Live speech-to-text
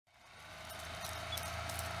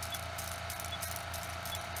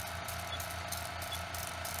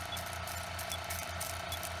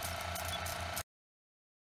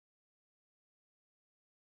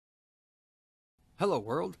Hello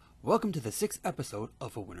world, welcome to the 6th episode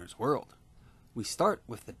of A Winner's World. We start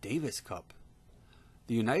with the Davis Cup.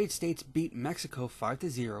 The United States beat Mexico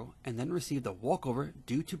 5-0 and then received a walkover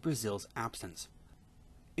due to Brazil's absence.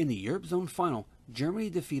 In the Europe Zone final,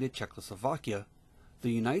 Germany defeated Czechoslovakia.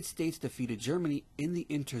 The United States defeated Germany in the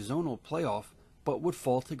interzonal playoff, but would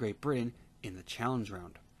fall to Great Britain in the challenge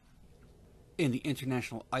round. In the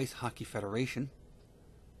International Ice Hockey Federation,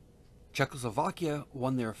 Czechoslovakia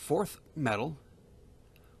won their 4th medal,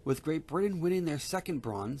 with Great Britain winning their 2nd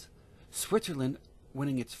bronze, Switzerland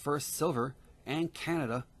winning its 1st silver, and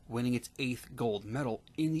Canada winning its 8th gold medal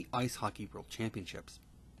in the Ice Hockey World Championships.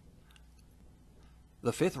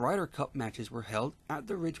 The 5th Ryder Cup matches were held at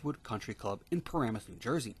the Ridgewood Country Club in Paramus, New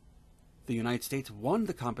Jersey. The United States won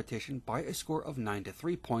the competition by a score of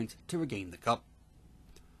 9-3 points to regain the cup.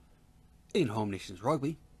 In Home Nations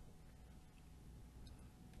Rugby,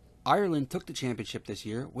 Ireland took the championship this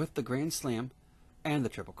year with the Grand Slam and the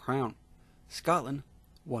Triple Crown. Scotland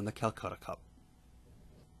won the Calcutta Cup.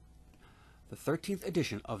 The 13th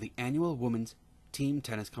edition of the annual women's team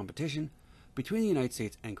tennis competition between the United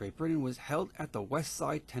States and Great Britain was held at the West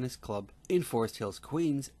Side Tennis Club in Forest Hills,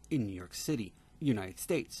 Queens, in New York City, United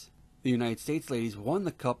States. The United States ladies won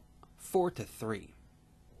the cup 4-3.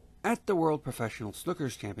 At the World Professional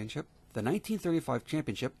Snookers Championship, the 1935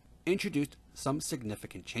 championship introduced some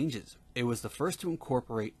significant changes. It was the first to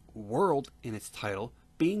incorporate World in its title,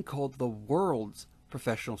 being called the World's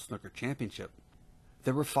Professional Snooker Championship.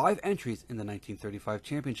 There were 5 entries in the 1935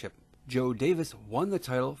 championship. Joe Davis won the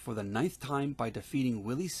title for the 9th time by defeating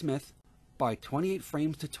Willie Smith by 28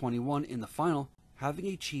 frames to 21 in the final, having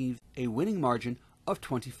achieved a winning margin of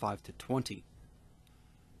 25-20.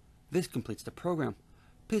 This completes the program.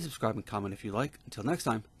 Please subscribe and comment if you like. Until next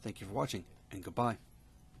time, thank you for watching, and goodbye.